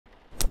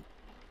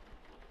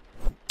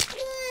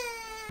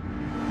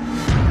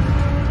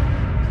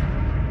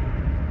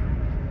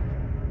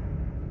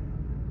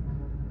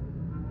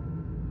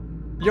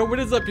Yo, what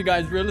is up, you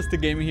guys?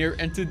 Realistic Gaming here,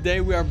 and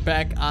today we are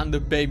back on the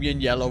Baby in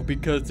Yellow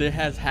because it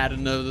has had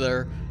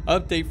another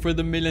update for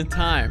the millionth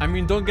time. I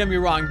mean, don't get me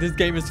wrong, this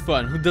game is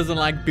fun. Who doesn't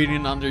like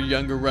beating on their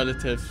younger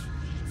relatives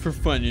for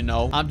fun, you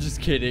know? I'm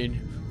just kidding.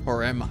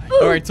 Or am I?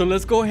 Alright, so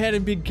let's go ahead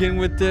and begin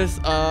with this.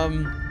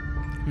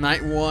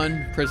 Night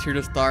 1, press here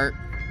to start.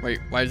 Wait,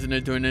 why isn't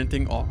it doing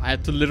anything? Oh, I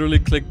had to literally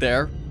click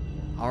there.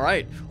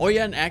 Alright. Oh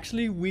yeah, and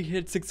actually we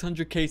hit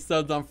 600k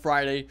subs on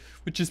Friday,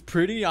 which is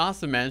pretty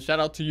awesome, man.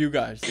 Shout out to you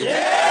guys.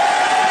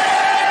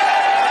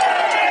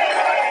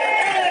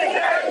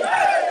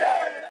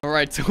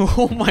 Alright, so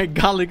oh my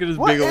god, look at this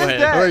big old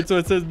head. Alright, so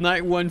it says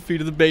night 1, feed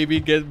of the baby,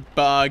 get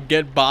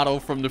bottle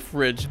from the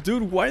fridge.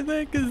 Dude, why the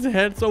heck is his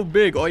head so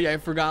big? Oh yeah, I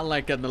forgot,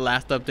 like at the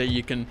last update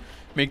you can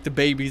make the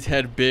baby's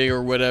head big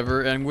or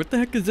whatever. And what the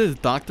heck is this?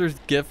 Doctor's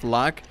gift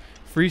lock.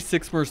 Free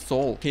 6 more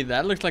soul. Okay,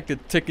 that looks like a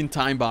ticking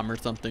time bomb or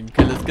something.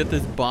 Okay, let's get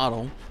this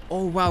bottle.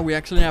 Oh wow, we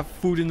actually have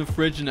food in the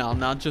fridge now,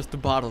 not just the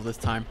bottle this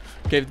time.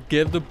 Okay,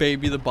 give the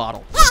baby the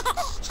bottle.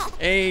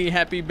 Hey,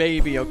 happy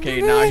baby.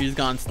 Okay, now he's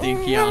gone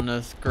stinky on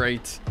us.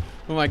 Great.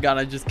 Oh my god,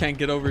 I just can't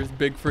get over his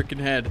big freaking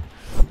head.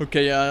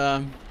 Okay,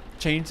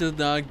 change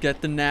the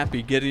get the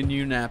nappy. Get a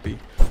new nappy.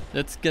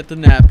 Let's get the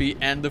nappy,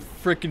 and the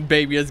freaking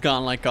baby is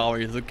gone like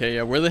always. Okay,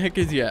 where the heck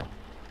is he at?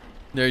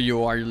 There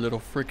you are, you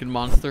little freaking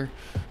monster.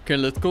 Okay,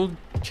 let's go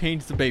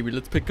change the baby.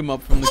 Let's pick him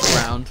up from the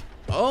ground.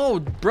 Oh,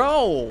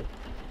 bro.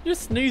 You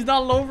sneezed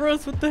all over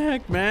us? What the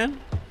heck, man?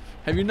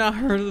 Have you not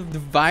heard of the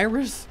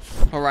virus?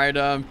 Alright,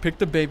 pick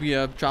the baby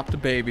up, drop the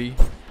baby,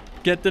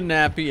 get the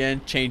nappy,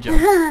 and change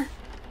him.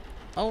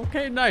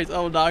 Okay, nice.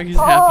 Oh, now he's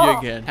happy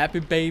again. Happy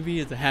baby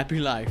is a happy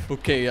life.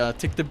 Okay,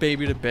 take the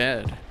baby to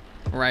bed.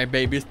 Alright,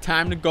 baby, it's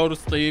time to go to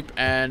sleep.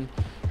 And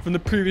from the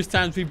previous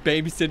times we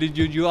babysitted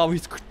you, you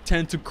always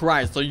tend to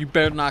cry, so you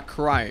better not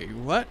cry.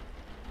 What?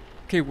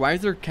 Okay, why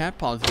is there cat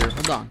paws here?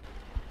 Hold on.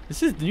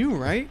 This is new,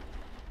 right?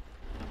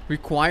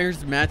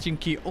 Requires matching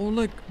key. Oh,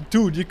 look.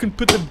 Dude, you can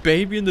put the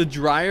baby in the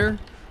dryer.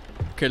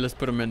 Okay, let's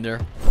put him in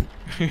there.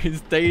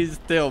 Stay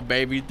still,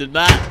 baby. Do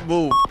not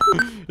move.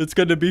 It's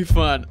gonna be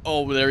fun.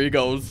 Oh, there he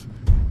goes.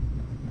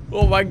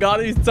 Oh my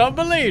god, he's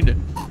tumbling.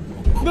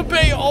 The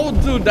baby. Oh,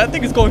 dude, that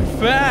thing is going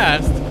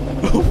fast.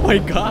 Oh my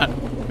god.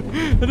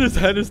 And his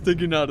head is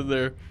sticking out of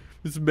there.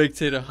 This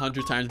makes it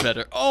 100 times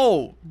better.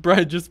 Oh,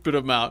 Brad just spit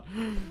him out.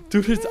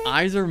 Dude, his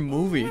eyes are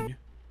moving.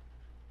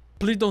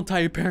 Please don't tell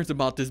your parents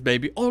about this,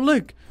 baby. Oh,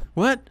 look.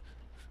 What?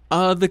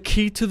 The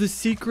key to the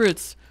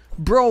secrets.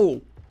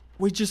 Bro,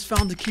 we just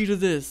found the key to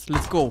this.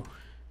 Let's go.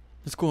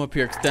 Let's go up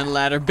here. Extend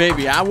ladder.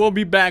 Baby, I will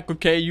be back,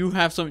 okay? You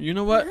have some... You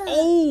know what?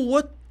 Oh,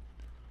 what?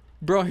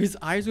 Bro, his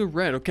eyes are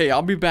red. Okay,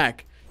 I'll be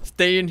back.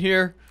 Stay in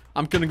here.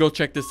 I'm gonna go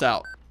check this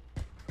out.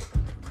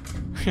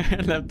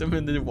 I left him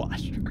in the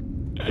washer.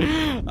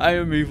 I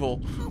am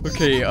evil.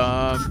 Okay,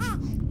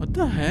 what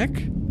the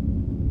heck?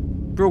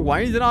 Bro, why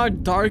is it all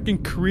dark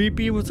and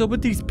creepy? What's up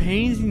with these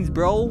paintings,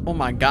 bro? Oh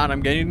my god, I'm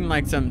getting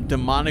like some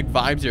demonic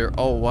vibes here.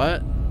 Oh,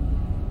 what?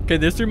 Okay,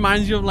 this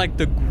reminds you of like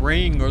The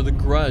Ring or The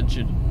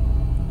Grudge.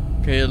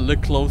 Okay,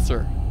 look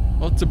closer.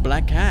 Oh, it's a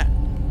black cat.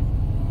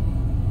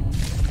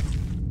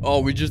 Oh,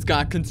 we just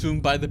got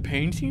consumed by the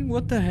painting?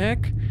 What the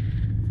heck?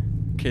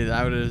 Okay,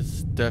 that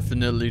is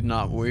definitely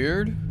not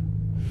weird.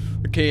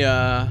 Okay,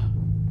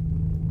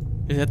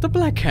 is that the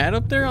black cat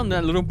up there on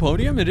that little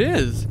podium? It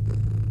is.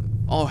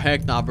 Oh,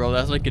 heck nah, bro.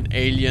 That's like an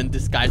alien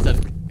disguised as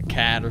a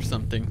cat or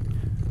something.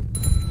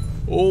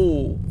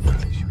 Oh.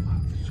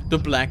 The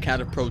black cat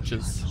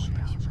approaches.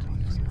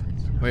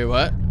 Wait,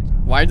 what?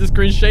 Why is the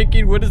screen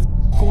shaking? What is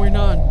going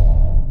on?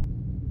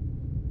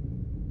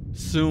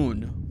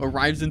 Soon.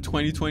 Arrives in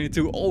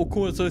 2022. Oh,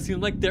 cool. So it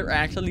seems like they're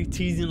actually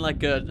teasing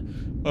like a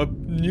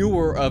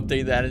newer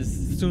update that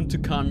is soon to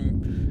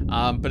come.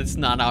 But it's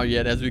not out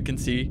yet, as we can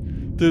see.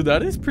 Dude,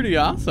 that is pretty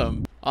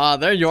awesome. Ah,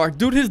 there you are.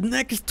 Dude, his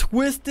neck is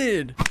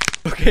twisted.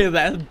 Okay,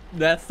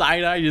 that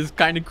side eye is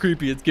kind of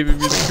creepy. It's giving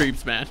me the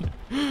creeps, man.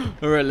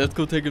 Alright, let's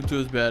go take him to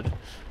his bed.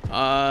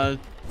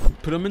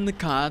 Put him in the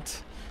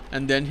cot.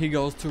 And then he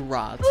goes to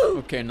rot.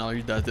 Okay, no,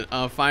 he doesn't.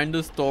 Find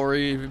the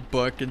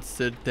storybook and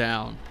sit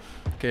down.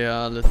 Okay,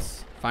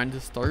 let's find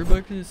the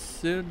storybook and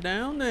sit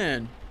down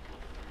then.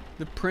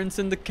 The prince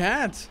and the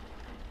cat.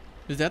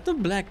 Is that the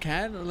black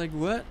cat? Like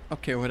what?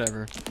 Okay,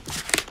 whatever.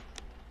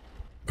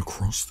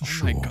 Across the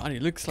shore, oh my god, he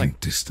looks like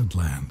distant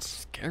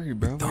lands, scary,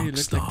 bro. with Why do you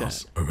dark look like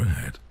stars that?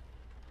 overhead.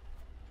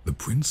 The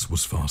prince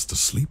was fast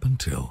asleep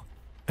until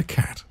a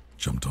cat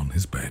jumped on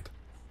his bed.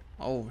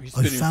 Oh, he's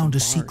I found a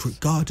secret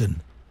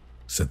garden,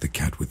 said the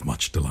cat with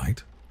much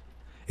delight.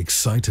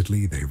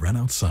 Excitedly, they ran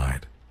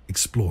outside,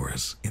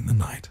 explorers in the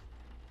night.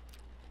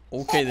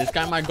 Okay, this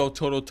guy might go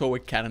toe-to-toe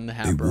with Cat in the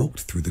Hat, They bro.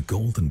 walked through the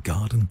golden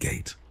garden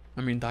gate.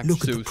 I mean, Dr. Look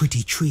Seuss. at the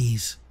pretty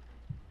trees.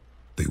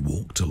 They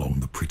walked along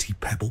the pretty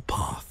pebble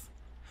path.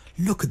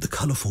 Look at the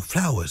colourful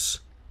flowers.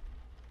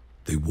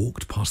 They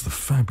walked past the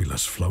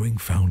fabulous flowing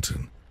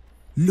fountain.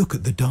 Look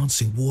at the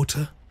dancing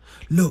water.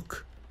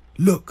 Look,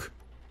 look,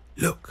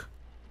 look.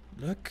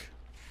 Look.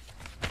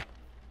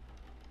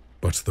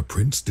 But the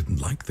prince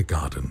didn't like the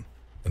garden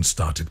and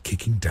started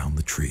kicking down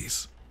the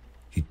trees.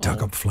 He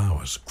dug up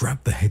flowers,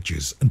 grabbed the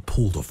hedges, and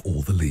pulled off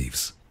all the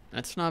leaves.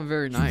 That's not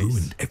very He nice.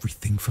 ruined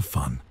everything for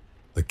fun.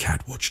 The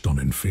cat watched on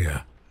in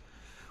fear.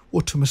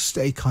 What a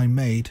mistake I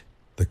made.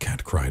 The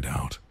cat cried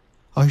out.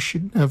 I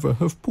should never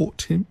have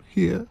brought him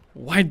here.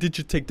 Why did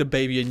you take the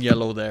baby in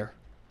yellow there?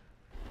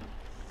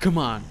 Come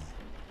on.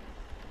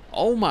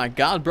 Oh my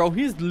god, bro.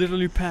 He's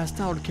literally passed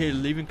out. Okay,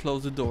 leave and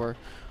close the door.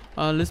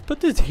 Let's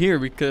put this here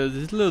because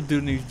this little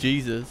dude needs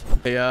Jesus.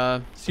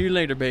 Okay, see you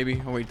later,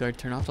 baby. Oh, wait, do I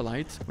turn off the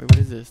lights? Wait, what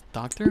is this?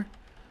 Doctor?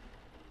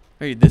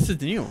 Hey, this is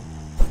new.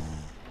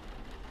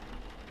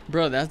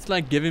 Bro, that's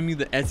like giving me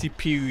the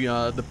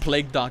SCP, the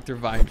Plague Doctor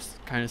vibes.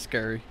 Kind of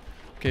scary.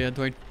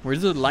 Okay,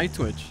 where's the light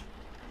switch?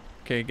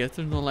 Okay, guess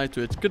there's no light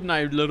switch. Good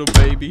night, little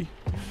baby.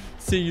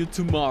 See you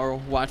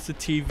tomorrow. Watch the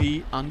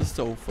TV on the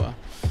sofa.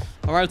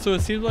 Alright, so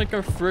it seems like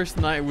our first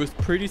night was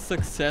pretty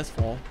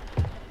successful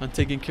on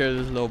taking care of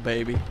this little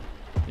baby.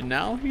 And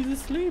now he's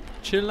asleep,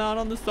 chilling out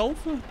on the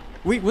sofa.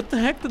 Wait, what the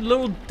heck? The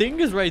little thing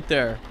is right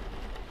there.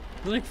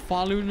 They're like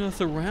following us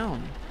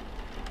around.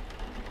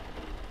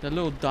 That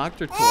little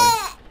doctor toy.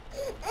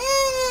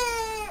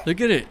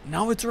 Look at it.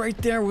 Now it's right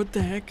there. What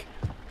the heck?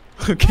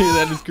 Okay,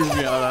 that is screwed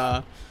me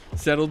out.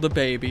 Settle the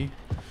baby.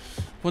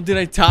 What did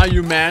I tell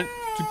you, man?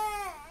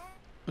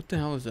 What the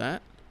hell is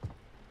that?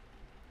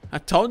 I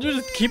told you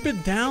to keep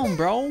it down,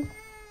 bro.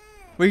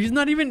 Wait, he's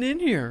not even in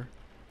here.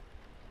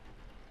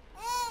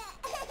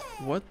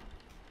 What?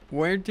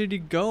 Where did he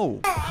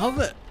go? How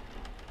the...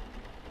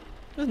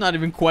 Let's not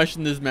even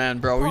question this man,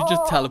 bro. He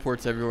just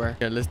teleports everywhere.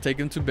 Okay, let's take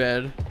him to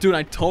bed. Dude,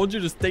 I told you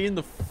to stay in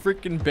the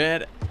freaking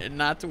bed and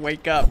not to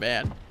wake up,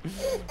 man.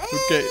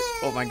 Okay.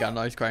 Oh my god,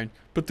 now he's crying.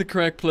 Put the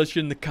correct plushie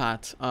in the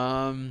cot.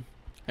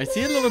 I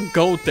see a little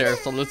goat there,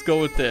 so let's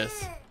go with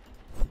this.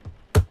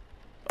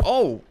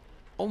 Oh.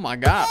 Oh my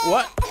god.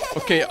 What?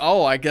 Okay,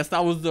 oh, I guess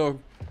that was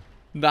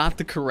not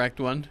the correct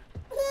one.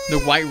 The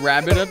white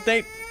rabbit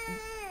update?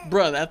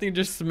 Bruh, that thing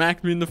just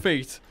smacked me in the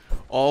face.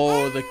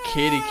 Oh, the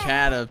kitty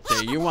cat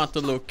update. You want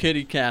the little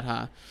kitty cat,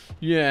 huh?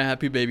 Yeah,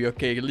 happy baby.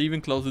 Okay, leave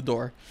and close the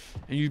door.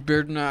 And you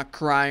better not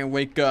cry and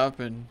wake up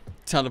and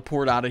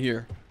teleport out of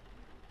here.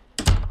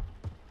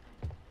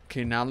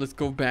 Okay, now let's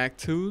go back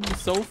to the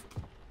sofa.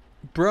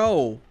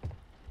 Bro.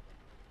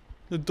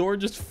 The door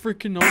just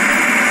freaking opened.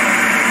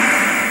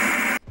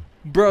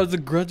 Bro, is the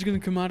grudge gonna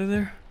come out of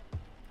there?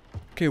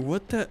 Okay,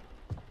 what the...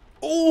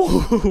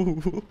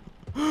 Oh!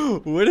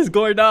 What is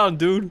going on,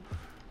 dude?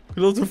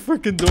 Close the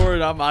freaking door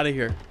and I'm out of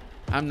here.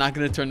 I'm not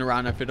gonna turn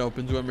around if it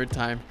opens one more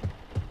time.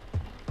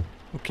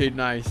 Okay,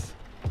 nice.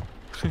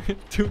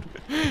 Dude,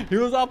 he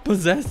was all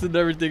possessed and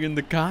everything in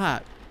the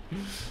cot.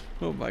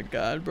 Oh my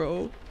god,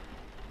 bro.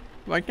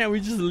 Why can't we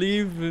just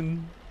leave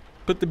and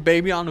put the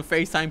baby on a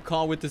FaceTime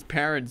call with his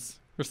parents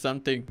or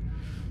something?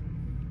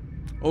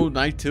 Oh,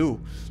 night 2.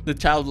 The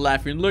child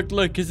laughing.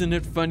 Look, isn't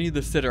it funny?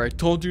 The sitter. I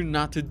told you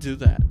not to do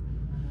that.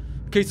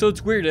 Okay, so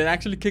it's weird. It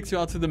actually kicks you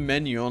out to the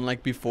menu,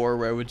 unlike before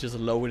where it would just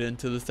load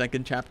into the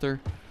second chapter.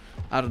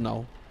 I don't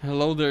know.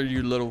 Hello there,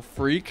 you little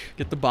freak.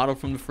 Get the bottle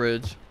from the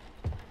fridge.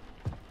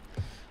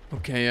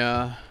 Okay,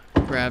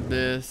 grab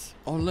this.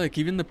 Oh, look,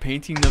 even the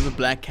painting of the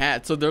black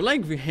cat. So they're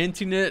like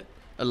hinting it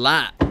a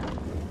lot.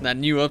 That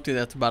new update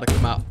that's about to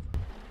come out.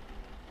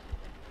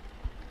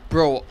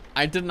 Bro,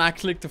 I did not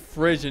click the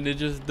fridge and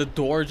the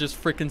door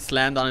just freaking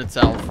slammed on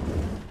itself.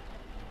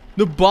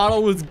 The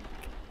bottle was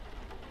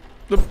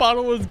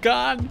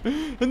gone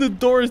and the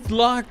door is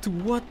locked.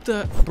 What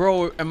the...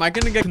 Bro, am I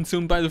gonna get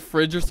consumed by the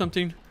fridge or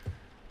something?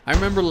 I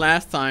remember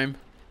last time.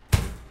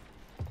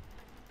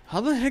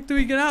 How the heck do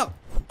we get out?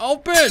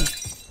 Open!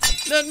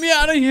 Let me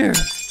out of here.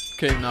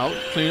 Okay, now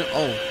clean it.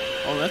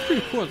 Oh, that's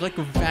pretty cool. It's like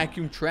a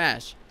vacuum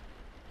trash.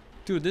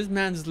 Dude, this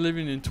man's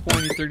living in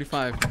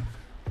 2035.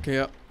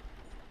 Okay,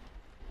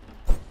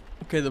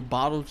 okay, the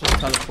bottle just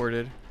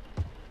teleported.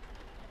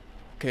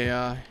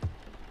 Okay,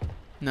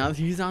 now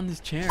he's on this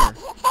chair.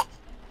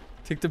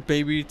 Take the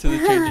baby to the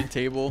changing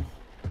table.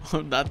 Oh,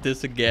 not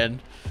this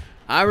again.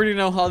 I already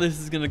know how this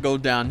is gonna go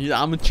down. I'm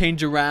gonna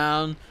change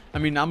around.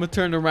 I'm gonna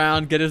turn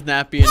around, get his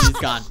nappy, and he's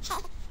gone.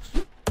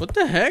 What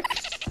the heck?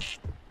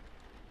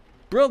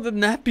 Bro, the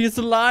nappy is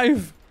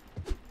alive.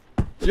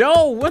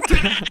 Yo, what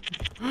the...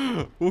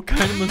 What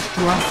kind of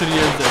monstrosity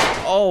is this?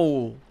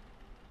 Oh.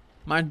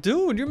 My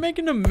dude, you're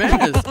making a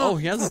mess. Oh,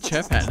 he has a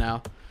chef hat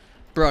now.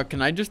 Bro,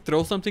 can I just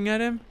throw something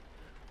at him?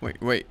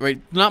 Wait.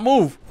 Not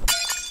move.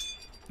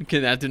 Okay,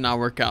 that did not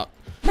work out.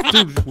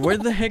 Dude, where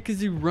the heck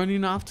is he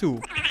running off to?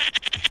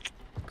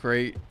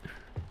 Great.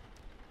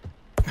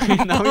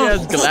 Now he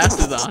has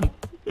glasses on.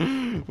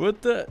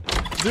 What the...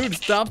 Dude,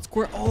 stop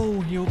squirming.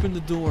 Oh, he opened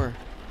the door.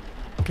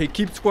 Okay,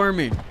 keep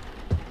squirming.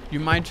 You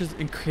might just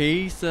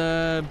increase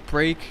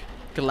break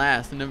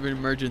glass in an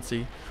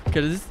emergency.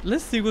 Okay,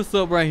 let's see what's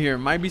up right here.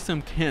 Might be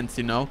some hints,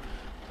 you know.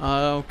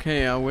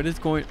 Okay, what is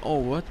going... Oh,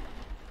 what?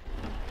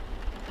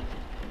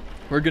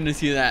 We're gonna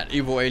see that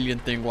evil alien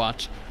thing.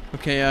 Watch.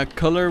 Okay,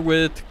 color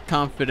with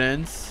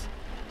confidence.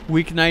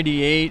 Week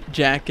 98,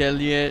 Jack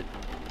Elliott.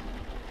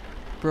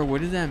 Bro,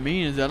 what does that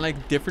mean? Is that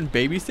like different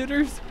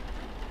babysitters?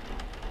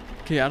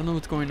 Okay, I don't know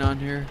what's going on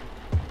here.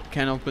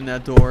 Can't open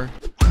that door.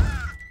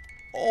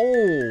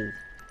 Oh.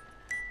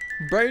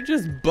 Bro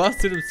just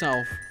busted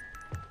himself.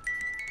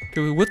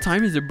 Okay, wait, what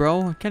time is it,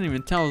 bro? I can't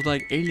even tell. It's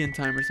like alien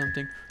time or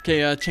something.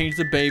 Okay, change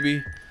the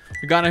baby.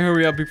 We gotta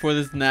hurry up before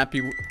this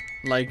nappy,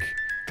 like,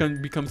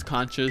 becomes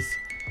conscious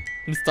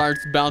and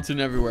starts bouncing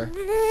everywhere.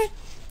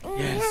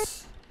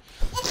 Yes.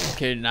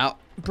 Okay, now,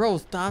 bro,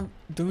 stop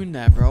doing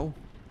that, bro.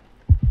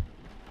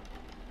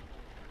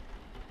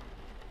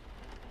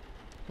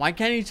 Why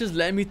can't he just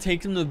let me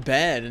take him to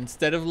bed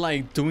instead of,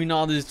 like, doing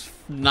all this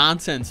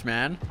nonsense,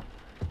 man?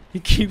 He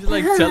keeps,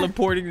 like,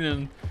 teleporting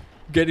and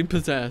getting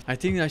possessed. I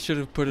think I should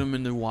have put him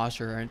in the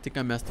washer. I think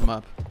I messed him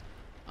up.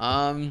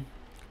 Find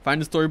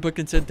the storybook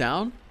and sit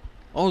down.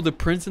 Oh, the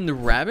prince and the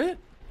rabbit?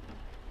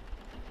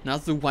 Now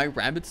it's the white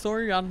rabbit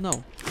story? I don't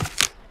know.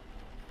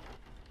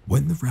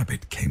 When the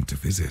rabbit came to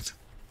visit,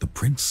 the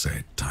prince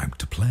said time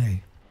to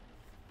play.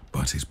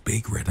 But his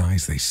big red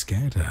eyes, they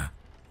scared her,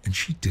 and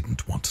she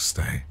didn't want to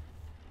stay.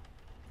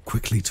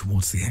 Quickly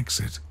towards the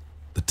exit,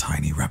 the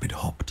tiny rabbit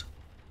hopped.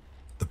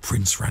 The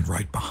prince ran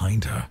right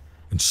behind her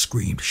and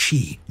screamed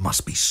she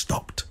must be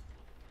stopped.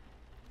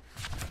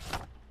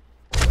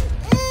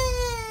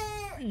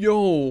 Yo,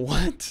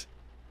 what?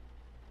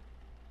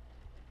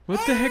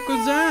 What the heck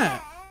was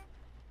that?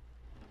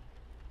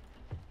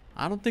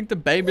 I don't think the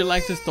baby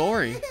liked the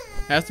story. It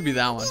has to be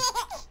that one.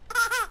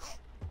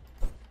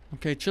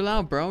 Okay, chill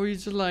out, bro.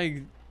 He's just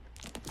like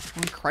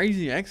on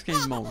crazy X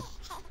Games mode.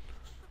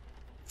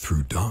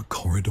 Through dark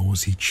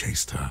corridors he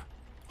chased her.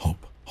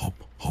 Hop, hop,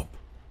 hop.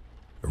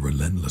 A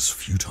relentless,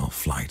 futile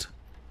flight.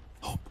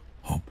 Hop,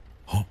 hop,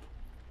 hop.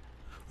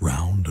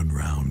 Round and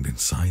round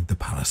inside the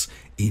palace,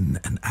 in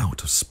and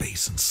out of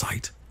space and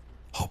sight.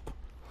 Hop,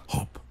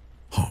 hop,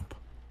 hop.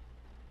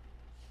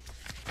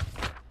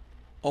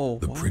 Oh,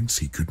 the prince,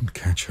 he couldn't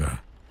catch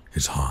her.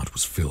 His heart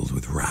was filled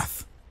with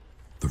wrath.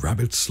 The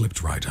rabbit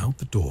slipped right out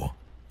the door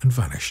and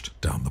vanished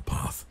down the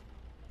path.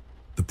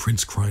 The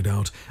prince cried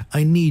out,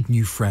 I need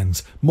new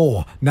friends.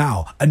 More,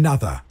 now,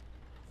 another.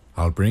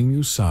 I'll bring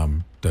you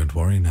some, don't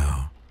worry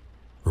now,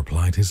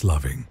 replied his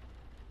loving,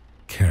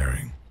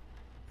 caring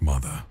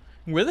mother.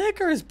 Where the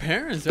heck are his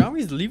parents? They're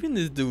always leaving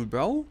this dude,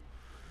 bro.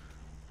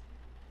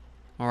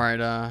 Alright,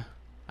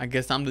 I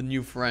guess I'm the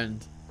new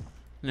friend.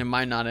 And it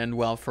might not end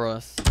well for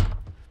us.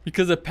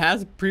 Because the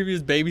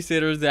previous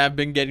babysitters that have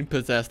been getting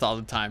possessed all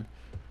the time.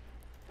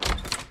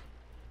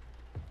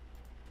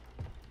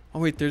 Oh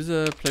wait, there's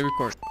a play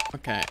record.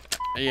 Okay.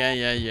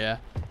 Yeah.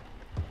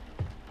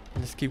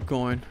 Let's keep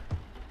going.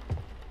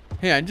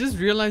 Hey, I just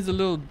realized the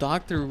little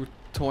doctor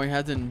toy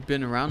hasn't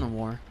been around no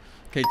more.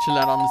 Okay, chill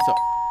out on the stuff.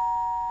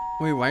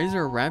 Wait, why is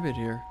there a rabbit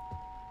here?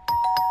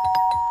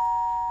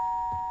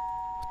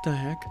 What the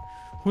heck?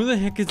 Who the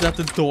heck is at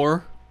the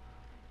door?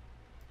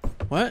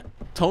 What?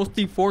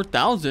 Toasty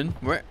 4000?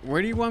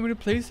 Where do you want me to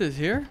place this?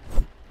 Here?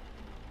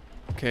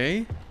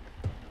 Okay.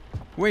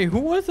 Wait, who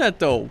was that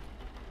though?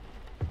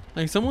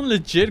 Like someone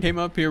legit came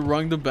up here,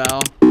 rung the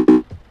bell.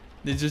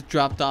 They just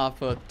dropped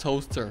off a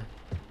toaster.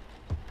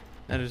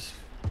 That is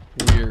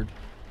weird.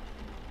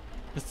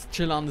 Let's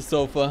chill on the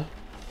sofa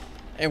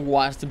and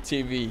watch some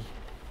TV.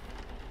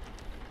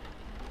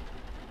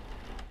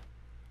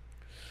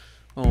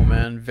 Oh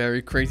man,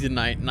 very crazy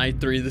night. Night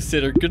 3, the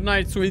sitter. Good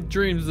night, sweet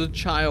dreams, the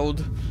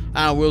child.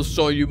 I will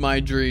show you my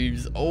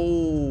dreams.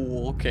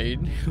 Oh, okay.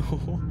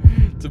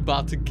 It's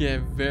about to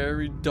get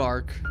very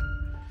dark.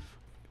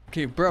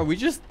 Okay, bro, we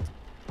just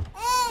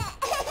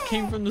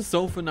came from the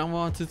sofa. Now I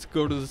wanted to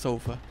go to the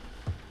sofa.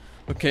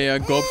 Okay,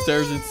 go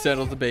upstairs and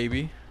settle the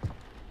baby.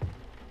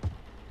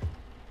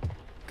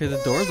 Okay,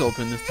 the door's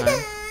open this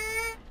time.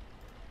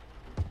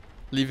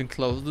 Leave and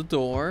close the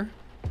door.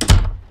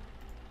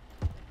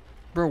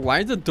 Bro, why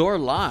is the door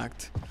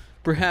locked?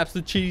 Perhaps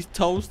the cheese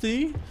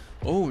toasty?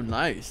 Oh,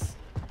 nice.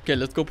 Okay,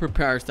 let's go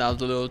prepare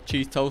ourselves a little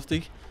cheese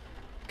toasty.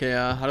 Okay,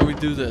 how do we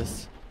do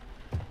this?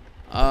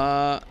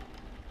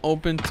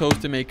 Open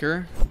toasty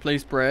maker.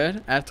 Place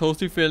bread. Add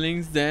toasty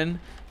fillings. Then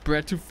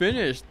bread to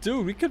finish.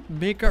 Dude, we could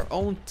make our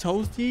own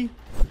toasty.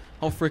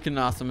 How freaking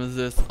awesome is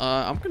this?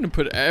 I'm gonna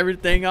put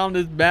everything on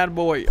this bad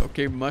boy.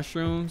 Okay,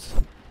 mushrooms.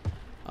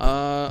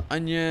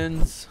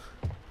 Onions.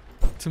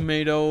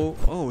 Tomato.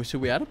 Oh, should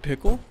we add a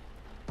pickle?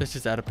 Let's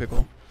just add a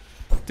pickle.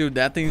 Dude,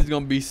 that thing is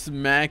gonna be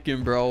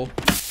smacking, bro.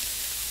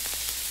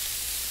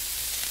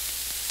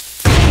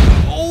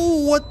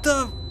 Oh, what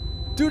the?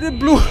 Dude, it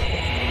blew.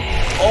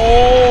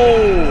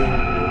 Oh.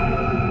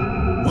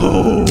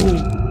 Oh.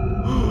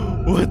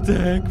 What the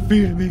heck?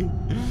 Feed me.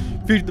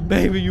 Feed the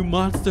baby, you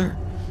monster.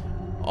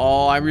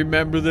 Oh, I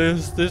remember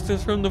this. This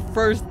is from the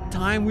first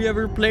time we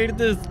ever played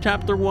this.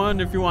 Chapter 1,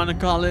 if you want to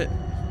call it.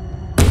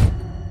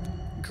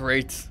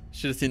 Great.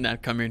 Should have seen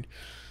that coming.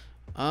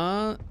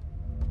 Now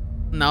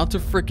it's a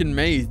freaking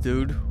maze,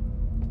 dude.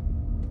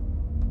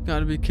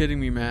 Gotta be kidding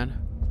me, man.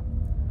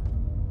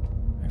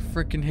 I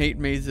freaking hate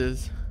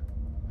mazes.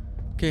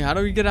 Okay, how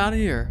do we get out of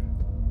here?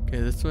 Okay,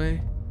 this way.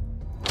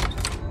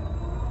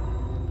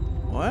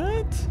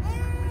 What?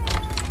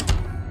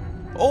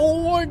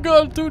 Oh my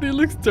god, dude, he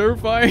looks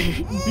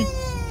terrifying.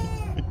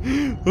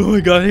 Oh my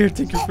god, here,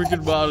 take your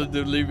freaking bottle,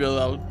 dude. Leave me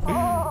alone.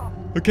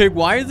 Okay,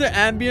 why is the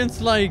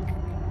ambience like...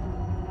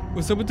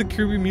 What's up with the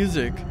creepy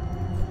music?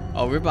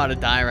 Oh, we're about to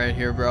die right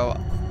here, bro.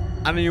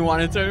 I don't even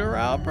want to turn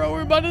around, bro.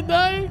 We're about to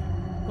die.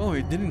 Oh,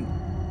 it didn't.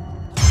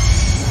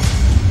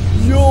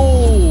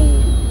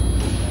 Yo!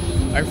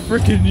 I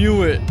freaking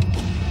knew it.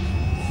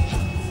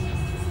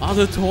 All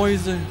the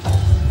toys are...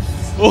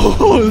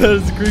 Oh,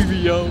 that's creepy,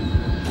 yo.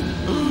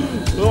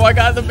 Oh my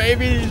god, the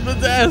baby is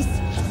possessed.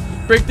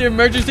 Break the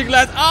emergency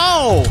glass.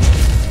 Oh!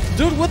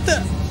 Dude, what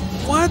the...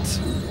 What?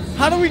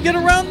 How do we get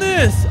around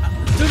this?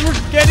 Dude,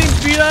 we're getting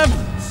beat up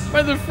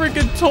by the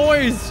freaking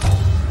toys.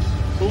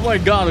 Oh my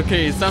god,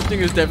 okay. Something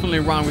is definitely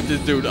wrong with this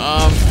dude.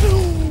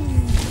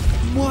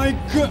 My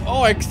god.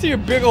 Oh, I can see a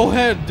big old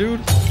head,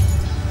 dude.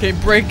 Okay,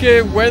 break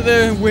it.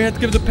 We have to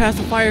give the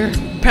pacifier.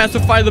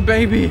 Pacify the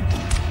baby.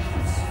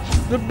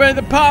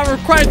 The power of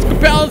Christ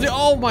compels you.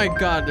 Oh my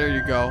god, there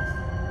you go.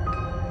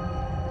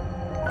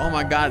 Oh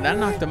my god, that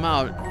knocked him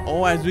out.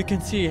 Oh, as we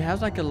can see, it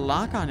has like a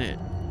lock on it.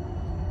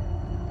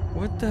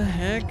 What the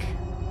heck?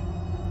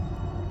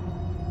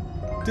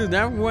 Dude,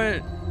 that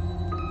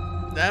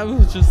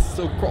was just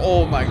so cool.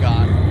 Oh my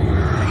god.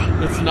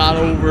 It's not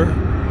over.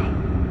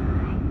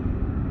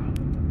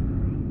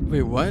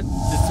 Wait, what?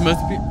 This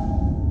must be...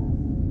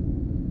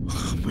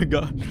 Oh my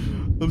god.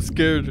 I'm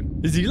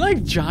scared. Is he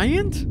like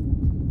giant?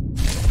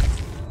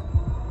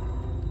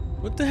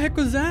 What the heck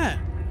was that?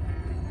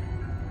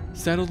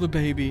 Settle the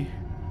baby.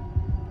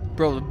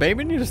 Bro, the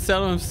baby needs to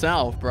settle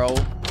himself, bro.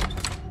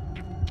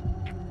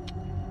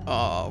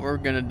 Oh, we're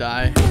gonna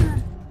die.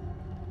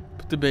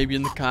 Put the baby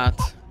in the cot.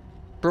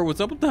 Bro,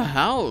 what's up with the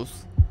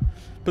house?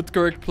 Put the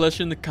correct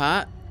plushie in the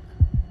cot.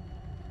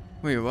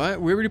 Wait, what?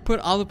 We already put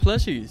all the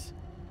plushies.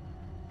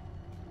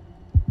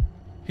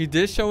 He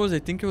did show us, I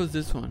think it was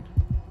this one.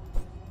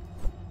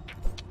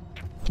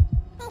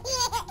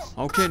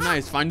 Okay,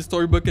 nice. Find the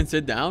storybook and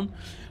sit down.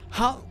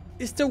 How?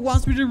 It still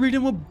wants me to read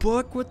him a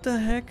book? What the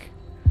heck?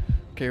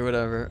 Okay,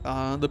 whatever.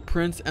 The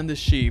prince and the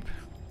sheep.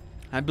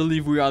 I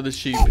believe we are the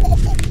sheep.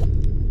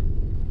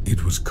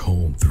 It was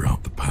cold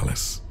throughout the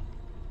palace.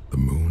 The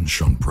moon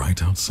shone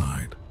bright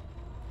outside.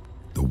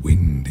 The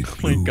wind, it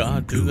blew. Oh my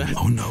god, dude, that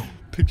oh no.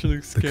 Picture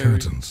looks scary. The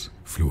curtains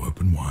flew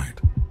open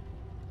wide.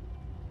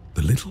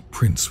 The little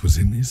prince was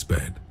in his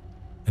bed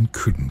and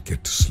couldn't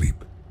get to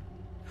sleep.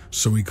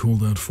 So he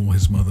called out for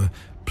his mother,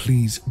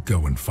 "Please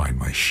go and find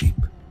my sheep."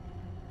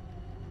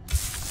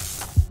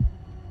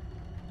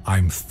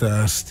 "I'm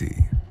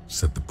thirsty,"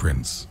 said the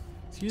prince.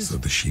 So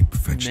the sheep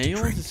fetched a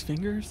drink. His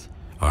fingers?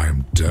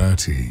 "I'm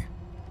dirty,"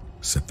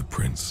 said the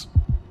prince.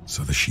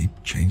 So the sheep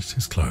changed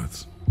his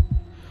clothes.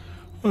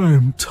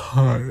 "I'm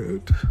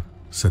tired,"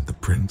 said the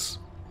prince.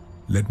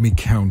 "Let me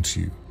count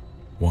you.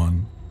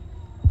 1,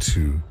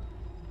 2,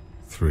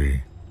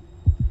 3.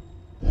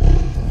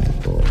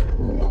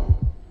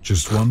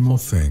 "Just one more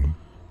thing,"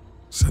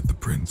 said the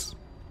prince.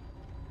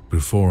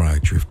 "Before I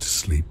drift to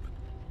sleep."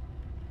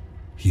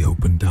 He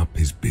opened up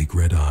his big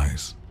red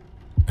eyes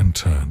and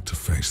turned to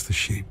face the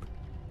sheep.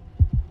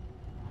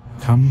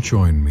 "Come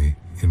join me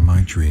in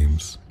my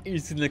dreams.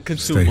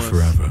 Stay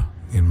forever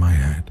in my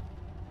head."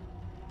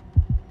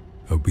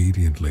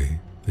 Obediently,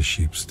 the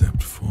sheep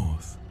stepped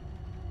forth,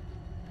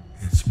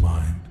 its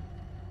mind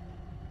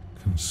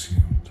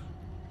consumed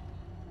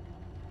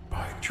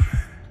by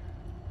dread.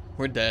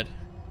 We're dead.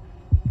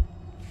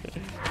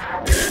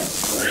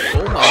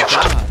 Oh my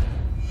god.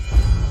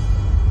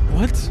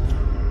 What?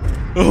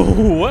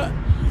 Oh, what?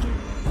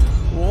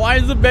 Why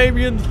is the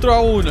baby in the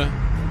throne?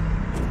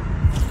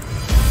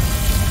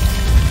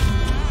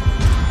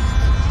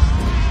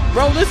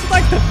 Bro, this is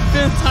like the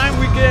 5th time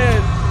we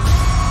get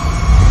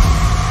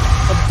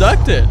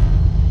abducted.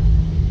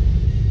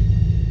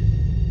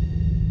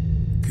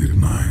 Good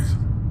night.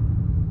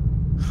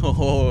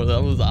 Oh,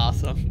 that was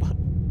awesome.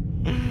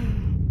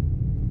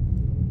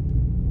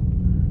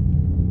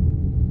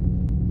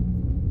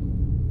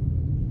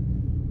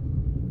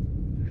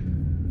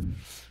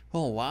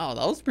 Oh wow,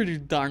 that was pretty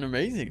darn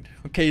amazing.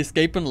 Okay,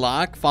 escape and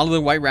lock. Follow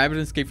the white rabbit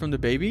and escape from the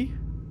baby.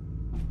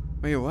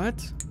 Wait,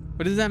 what?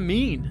 What does that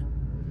mean?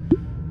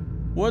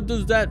 What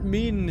does that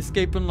mean,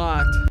 escape and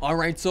locked?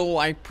 Alright, so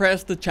I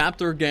pressed the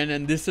chapter again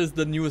and this is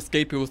the new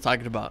escape it was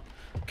talking about.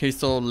 Okay,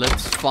 so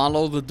let's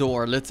follow the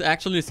door. Let's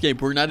actually escape.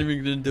 We're not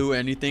even gonna do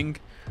anything.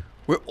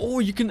 Oh,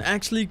 you can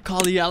actually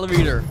call the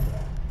elevator.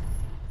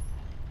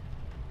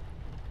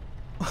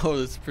 Oh,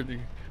 that's pretty...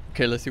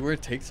 Okay, let's see where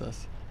it takes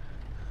us.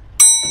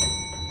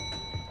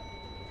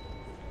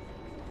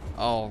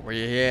 Oh,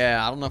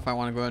 yeah, I don't know if I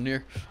want to go in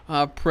here.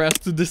 Press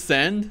to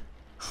descend.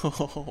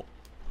 Oh.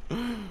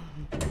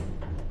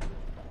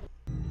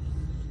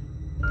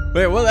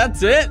 Wait, well,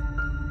 that's it?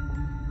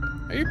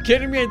 Are you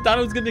kidding me? I thought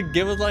it was going to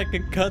give us like a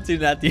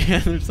cutscene at the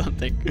end or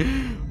something.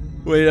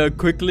 Wait,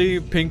 quickly,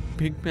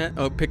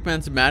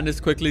 Pinkman's madness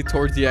quickly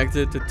towards the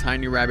exit. The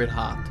tiny rabbit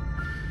hopped.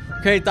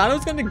 Okay, I thought it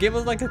was going to give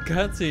us like a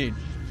cutscene.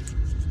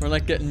 Or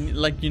like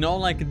you know,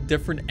 like a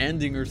different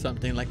ending or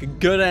something. Like a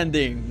good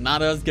ending.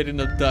 Not us getting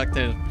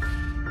abducted.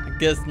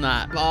 guess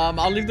not.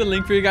 I'll leave the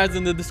link for you guys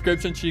in the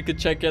description so you can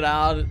check it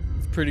out.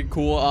 It's pretty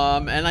cool.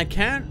 And I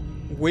can't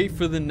wait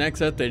for the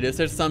next update. It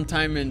says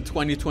sometime in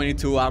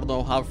 2022. I don't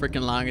know how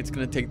freaking long it's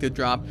gonna take to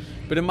drop,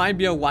 but it might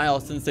be a while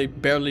since they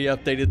barely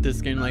updated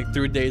this game like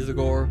 3 days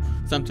ago or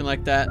something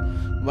like that.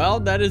 Well,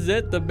 that is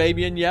it, the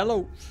baby in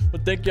yellow.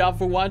 Well, thank y'all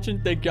for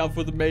watching. Thank y'all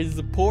for the amazing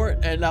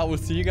support, and I will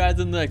see you guys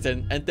in the next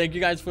one. And thank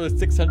you guys for the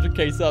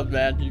 600k subs,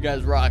 man. You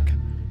guys rock.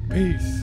 Peace.